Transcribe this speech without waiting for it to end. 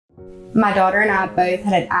My daughter and I both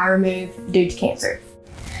had an eye removed due to cancer.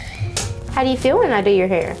 How do you feel when I do your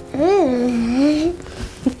hair?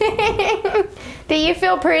 Do you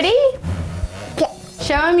feel pretty? Yeah.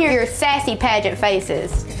 Show them your sassy pageant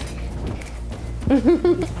faces.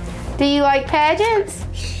 Do you like pageants?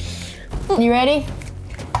 You ready?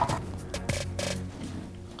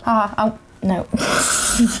 Oh, no.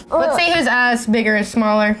 Let's see whose eye's bigger and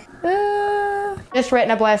smaller. This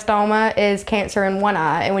retinoblastoma is cancer in one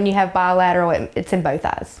eye, and when you have bilateral, it's in both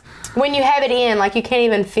eyes. When you have it in, like you can't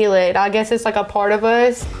even feel it. I guess it's like a part of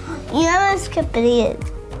us. You know, skip it in.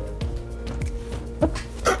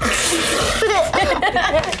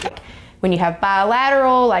 When you have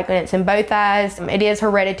bilateral, like when it's in both eyes, it is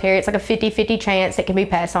hereditary. It's like a 50-50 chance it can be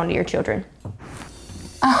passed on to your children.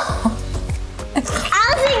 Oh.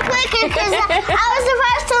 I was in quicker because I was the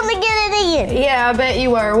first one to get it in. Yeah, I bet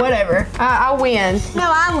you were. Whatever. I win. No,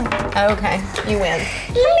 I win. Okay, you win.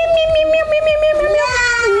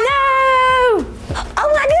 No! Oh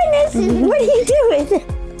my goodness, what are you doing?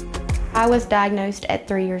 I was diagnosed at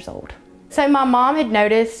 3 years old. So my mom had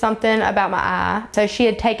noticed something about my eye. So she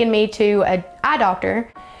had taken me to an eye doctor.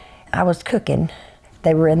 I was cooking.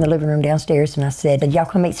 They were in the living room downstairs, and I said, y'all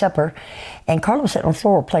come eat supper? And Carla was sitting on the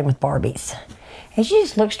floor playing with Barbies. And she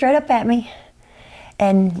just looked straight up at me.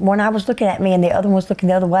 And one eye was looking at me and the other one was looking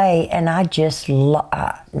the other way, and I just,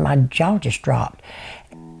 my jaw just dropped.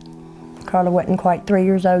 Carla wasn't quite 3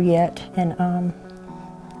 years old yet, and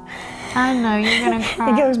I know, you're gonna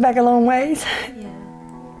cry. It goes back a long ways. Yeah.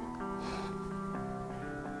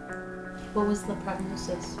 What was the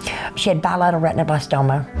prognosis? She had bilateral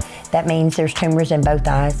retinoblastoma. That means there's tumors in both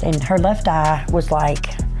eyes, and her left eye was like,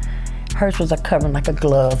 hers was covering like a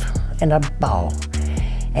glove and a ball.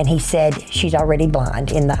 And he said, she's already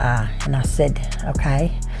blind in the eye. And I said,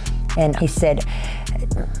 okay. And he said,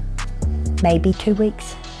 maybe 2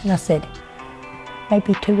 weeks. And I said,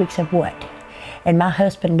 maybe 2 weeks of what? And my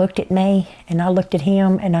husband looked at me, and I looked at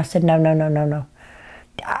him, and I said, no, no, no, no, no.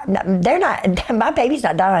 They're not, my baby's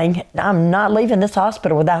not dying. I'm not leaving this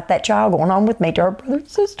hospital without that child going on with me to her brother and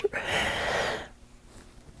sister.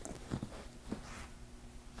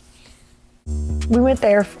 We went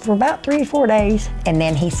there for about 3 or 4 days, and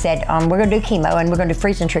then he said, we're gonna do chemo and we're gonna do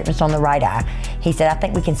freezing treatments on the right eye. He said, I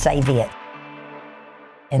think we can save it.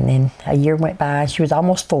 And then a year went by, she was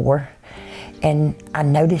almost 4, and I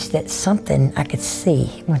noticed that something I could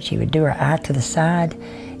see when she would do her eye to the side.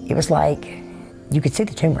 It was like, you could see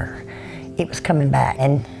the tumor. It was coming back.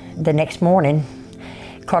 And the next morning,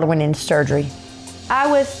 Carla went into surgery.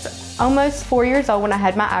 I was almost 4 years old when I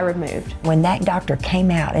had my eye removed. When that doctor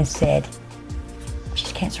came out and said,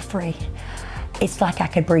 she's cancer-free, it's like I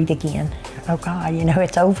could breathe again. Oh God, you know,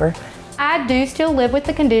 it's over. I do still live with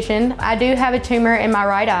the condition. I do have a tumor in my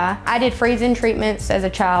right eye. I did freezing treatments as a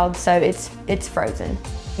child, so it's frozen.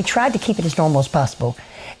 We tried to keep it as normal as possible,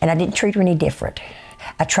 and I didn't treat her any different.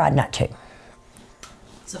 I tried not to.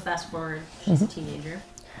 So fast forward, she's a teenager.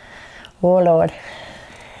 Oh Lord.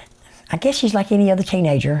 I guess she's like any other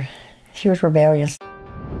teenager. She was rebellious.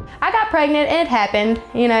 I got pregnant and it happened,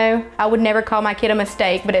 you know. I would never call my kid a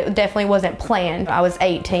mistake, but it definitely wasn't planned. I was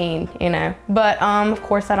 18, you know. But of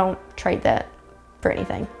course I don't trade that for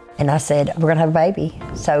anything. And I said, we're gonna have a baby.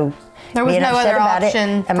 So there was no other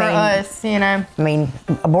option for us, you know. I mean,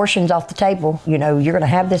 abortion's off the table. You know, you're gonna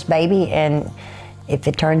have this baby, and if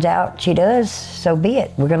it turns out she does, so be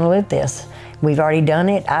it. We're gonna live this. We've already done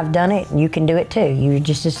it, I've done it, and you can do it too. You're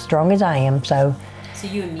just as strong as I am, so. So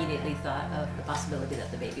you immediately thought of the possibility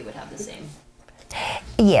that the baby would have the same?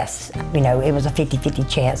 Yes, you know, it was a 50-50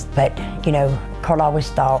 chance, but, you know, Carla always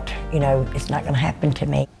thought, you know, it's not gonna happen to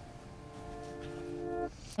me.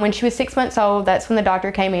 When she was 6 months old, that's when the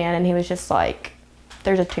doctor came in and he was just like,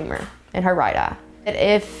 there's a tumor in her right eye.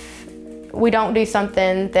 If we don't do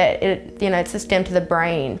something that, it's a stem to the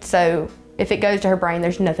brain, so if it goes to her brain,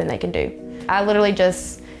 there's nothing they can do. I literally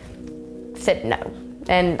just said no,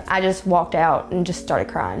 and I just walked out and just started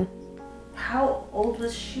crying. How old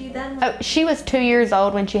was she then? Oh, she was 2 years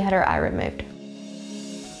old when she had her eye removed.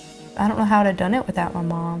 I don't know how I'd have done it without my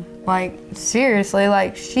mom. Like, seriously,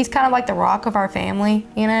 like, she's kind of like the rock of our family,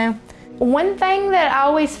 you know? One thing that I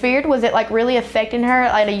always feared was it like really affecting her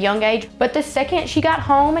at a young age. But the second she got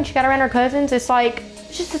home and she got around her cousins, it's like,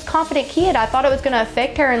 she's just this confident kid. I thought it was gonna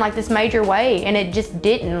affect her in like this major way, and it just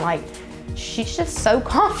didn't. Like, she's just so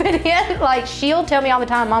confident. Like, she'll tell me all the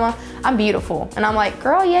time, Mama, I'm beautiful. And I'm like,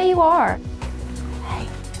 girl, yeah, you are. Hey,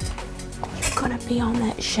 you're gonna be on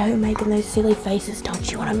that show making those silly faces.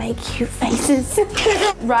 Don't you wanna make cute faces?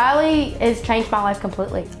 Riley has changed my life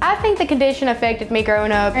completely. I think the condition affected me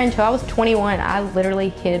growing up until I was 21. I literally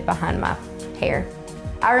hid behind my hair.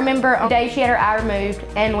 I remember on the day she had her eye removed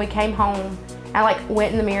and we came home, I like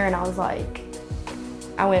went in the mirror and I was like,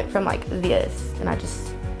 I went from like this and I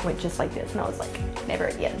just went just like this and I was like, never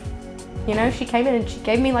again. You know, she came in and she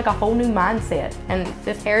gave me like a whole new mindset and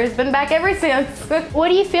this hair has been back ever since. What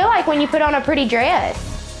do you feel like when you put on a pretty dress?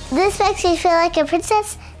 This makes me feel like a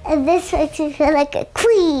princess, and this makes me feel like a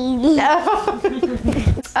queen.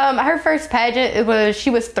 Her first pageant, she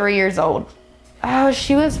was 3 years old. Oh,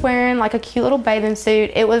 she was wearing like a cute little bathing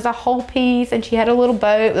suit. It was a whole piece and she had a little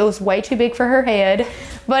bow. It was way too big for her head,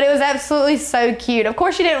 but it was absolutely so cute. Of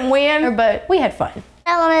course she didn't win, but we had fun.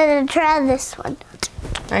 I wanted to try this one.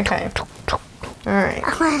 Okay. All right.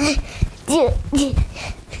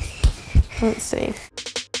 Let's see.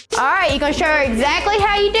 All right, you're gonna show her exactly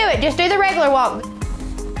how you do it. Just do the regular walk.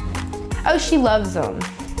 Oh, she loves them.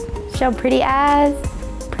 Show pretty eyes,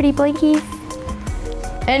 pretty blinkies.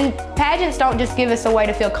 And pageants don't just give us a way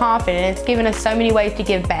to feel confident, it's given us so many ways to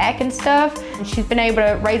give back and stuff. She's been able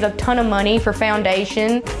to raise a ton of money for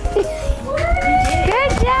foundation. Good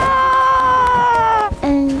job!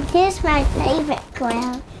 Here's my favorite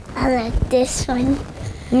crown. I like this one.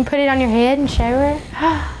 You put it on your head and show her.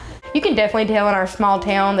 You can definitely tell in our small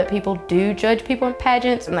town that people do judge people in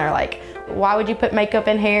pageants and they're like, why would you put makeup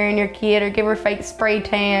and hair in your kid or give her fake spray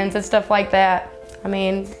tans and stuff like that? I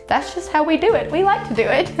mean, that's just how we do it. We like to do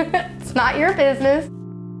it. It's not your business.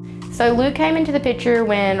 So Luke came into the picture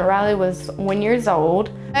when Riley was 1 year old.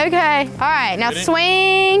 Okay, all right, now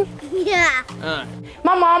swing. Yeah.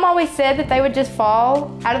 My mom always said that they would just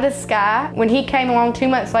fall out of the sky. When he came along 2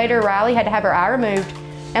 months later, Riley had to have her eye removed.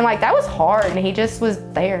 And like, that was hard and he just was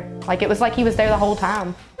there. Like, it was like he was there the whole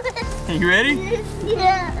time. You ready?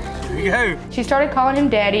 Yeah. Here we go. She started calling him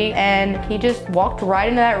daddy and he just walked right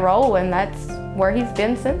into that role and that's where he's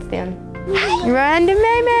been since then. Run to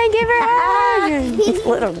Mama, give her a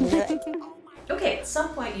hug. Okay, at some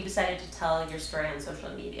point you decided to tell your story on social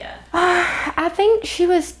media. I think she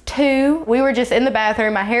was 2. We were just in the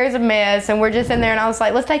bathroom, my hair is a mess, and we're just in there and I was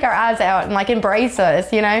like, let's take our eyes out and like embrace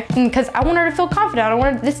us, you know? Because I want her to feel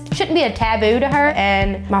confident. This shouldn't be a taboo to her.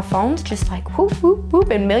 And my phone's just like whoop, whoop,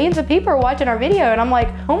 whoop, and millions of people are watching our video and I'm like,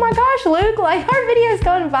 oh my gosh, Luke, like our video's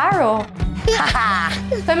going viral.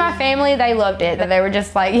 So my family, they loved it. They were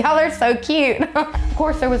just like, y'all are so cute. Of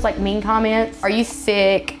course, there was like mean comments. Are you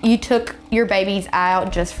sick? You took your baby's eye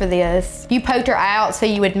out just for this. You poked her eye out so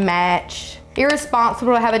you would match.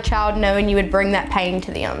 Irresponsible to have a child knowing you would bring that pain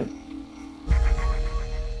to them.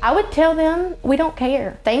 I would tell them, we don't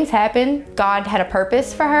care. Things happen. God had a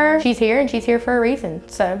purpose for her. She's here and she's here for a reason.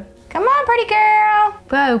 So come on, pretty girl.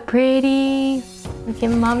 Whoa, pretty.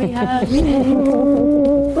 Give mommy a hug.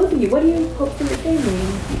 Both of you, what do you hope for your family?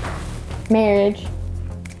 Marriage.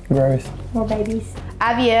 Growth. More babies.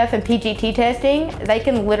 IVF and PGT testing, they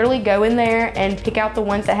can literally go in there and pick out the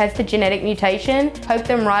ones that has the genetic mutation, poke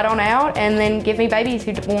them right on out, and then give me babies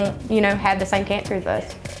who won't, you know, have the same cancer as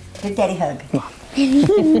us. Good daddy hug.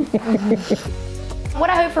 What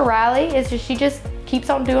I hope for Riley is she just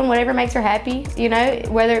keeps on doing whatever makes her happy, you know,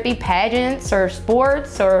 whether it be pageants or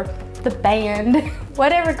sports or the band.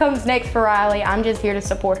 Whatever comes next for Riley, I'm just here to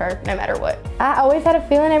support her no matter what. I always had a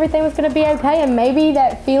feeling everything was gonna be okay, and maybe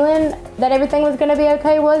that feeling that everything was gonna be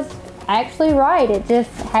okay was actually right. It just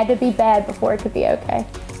had to be bad before it could be okay.